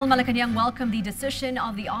Malacanang welcomed the decision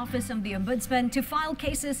of the Office of the Ombudsman to file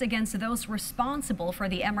cases against those responsible for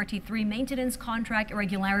the MRT3 maintenance contract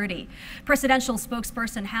irregularity. Presidential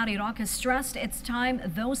spokesperson Harry Roque stressed it's time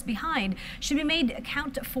those behind should be made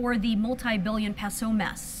account for the multi-billion peso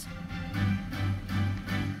mess.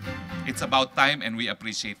 It's about time and we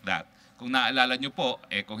appreciate that. Kung naalala nyo po,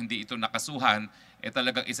 kung hindi ito nakasuhan,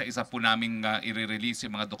 talagang isa-isa po naming i-release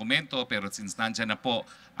yung mga dokumento, pero since nandyan na po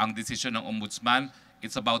ang desisyon ng Ombudsman,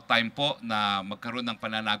 it's about time po na magkaroon ng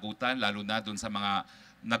pananagutan, lalo na dun sa mga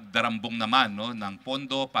nagdarambong naman ng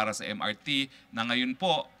pondo para sa MRT na ngayon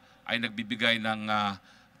po ay nagbibigay ng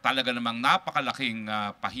talaga namang napakalaking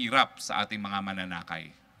pahirap sa ating mga mananakay.